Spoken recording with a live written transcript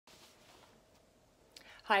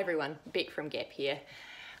Hi everyone, Beck from Gap here.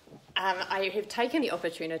 I have taken the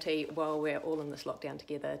opportunity while we're all in this lockdown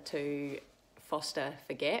together to foster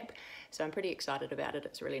for Gap, so I'm pretty excited about it.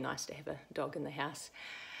 It's really nice to have a dog in the house.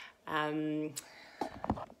 My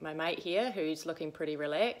mate here, who's looking pretty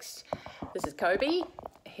relaxed, this is Kobe.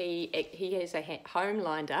 He has a home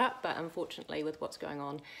lined up, but unfortunately with what's going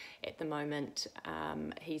on at the moment,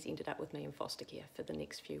 he's ended up with me in foster care for the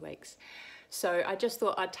next few weeks. So I just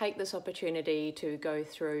thought I'd take this opportunity to go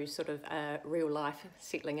through sort of a real life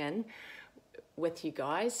settling in with you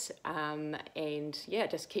guys, and yeah,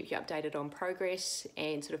 just keep you updated on progress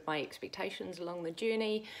and sort of my expectations along the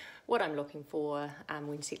journey, what I'm looking for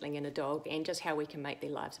when settling in a dog, and just how we can make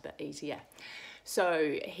their lives a bit easier.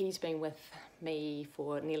 So he's been with me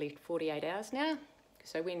for nearly 48 hours now.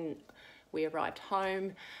 So when we arrived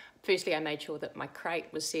home, firstly I made sure that my crate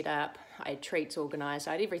was set up, I had treats organised,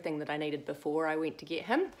 I had everything that I needed before I went to get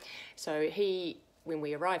him. So when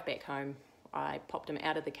we arrived back home, I popped him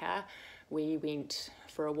out of the car. We went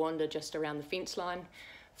for a wander just around the fence line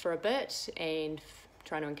for a bit and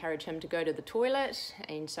trying to encourage him to go to the toilet,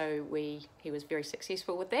 and so he was very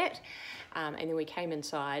successful with that. And then we came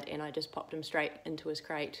inside and I just popped him straight into his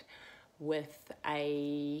crate with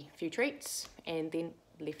a few treats and then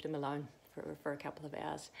left him alone for a couple of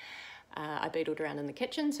hours. I beetled around in the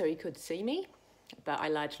kitchen so he could see me, but I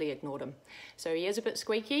largely ignored him. So he is a bit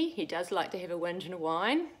squeaky. He does like to have a whinge and a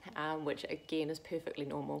whine, which again is perfectly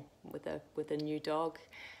normal with a new dog.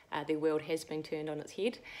 Their world has been turned on its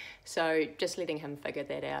head. So just letting him figure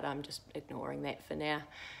that out. I'm just ignoring that for now.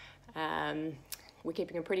 We're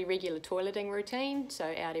keeping a pretty regular toileting routine,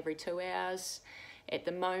 so out every 2 hours. At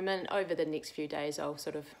the moment, over the next few days, I'll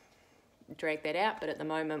sort of drag that out, but at the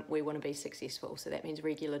moment we want to be successful, so that means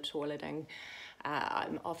regular toileting.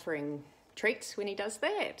 I'm offering treats when he does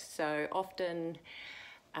that. So often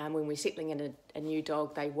when we're settling in a new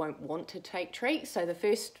dog, they won't want to take treats. So the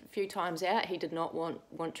first few times out, he did not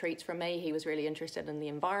want treats from me. He was really interested in the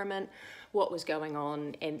environment, what was going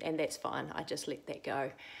on, and that's fine. I just let that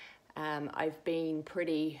go. I've been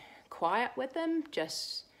pretty quiet with him,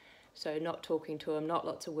 just so not talking to him, not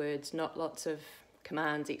lots of words, not lots of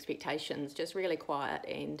commands, expectations, just really quiet.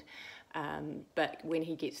 And but when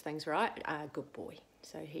he gets things right, good boy.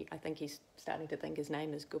 So I think he's starting to think his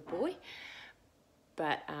name is Good Boy.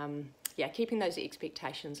 But yeah, keeping those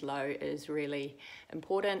expectations low is really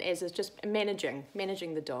important, as is just managing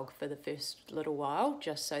the dog for the first little while,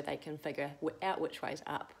 just so they can figure out which way's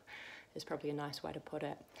up, is probably a nice way to put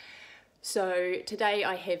it. So today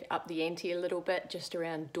I have upped the ante a little bit just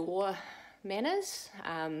around door manners.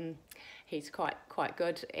 He's quite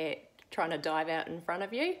good at trying to dive out in front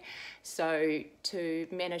of you. So to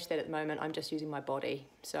manage that at the moment, I'm just using my body.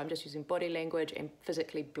 So I'm just using body language and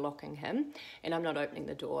physically blocking him, and I'm not opening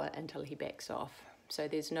the door until he backs off. So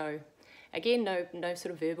there's no sort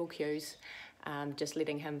of verbal cues, just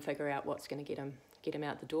letting him figure out what's going to get him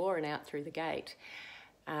out the door and out through the gate.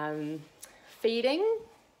 Feeding.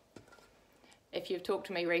 If you've talked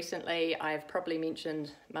to me recently, I've probably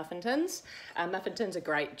mentioned muffin tins. Muffin tins are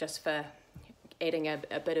great just for adding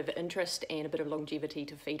a bit of interest and a bit of longevity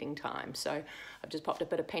to feeding time. So I've just popped a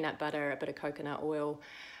bit of peanut butter, a bit of coconut oil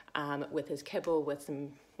with his kibble, with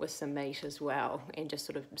some meat as well, and just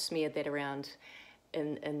sort of smeared that around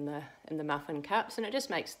in the muffin cups, and it just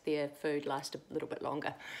makes their food last a little bit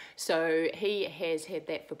longer. So he has had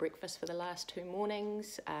that for breakfast for the last 2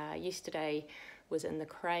 mornings. Yesterday was in the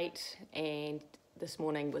crate, and this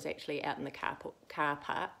morning was actually out in the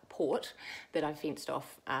carport that I fenced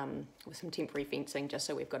off with some temporary fencing, just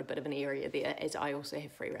so we've got a bit of an area there, as I also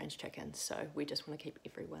have free range chickens, so we just want to keep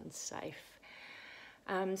everyone safe.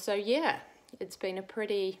 So yeah, it's been a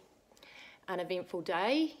pretty uneventful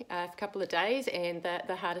day, a couple of days, and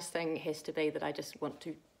the hardest thing has to be that I just want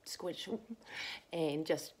to squish and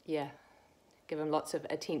just, yeah, give them lots of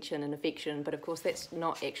attention and affection, but of course that's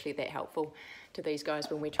not actually that helpful to these guys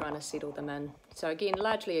when we're trying to settle them in. So again,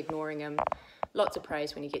 largely ignoring him, lots of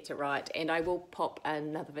praise when he gets it right, and I will pop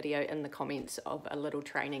another video in the comments of a little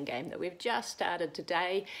training game that we've just started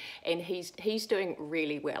today, and he's doing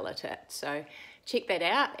really well at it. So check that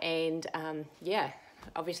out, and yeah,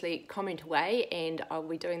 obviously comment away, and I'll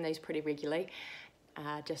be doing these pretty regularly,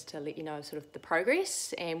 just to let you know sort of the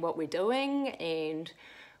progress and what we're doing and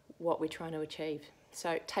what we're trying to achieve.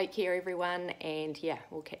 So take care everyone, and yeah,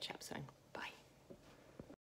 we'll catch up soon.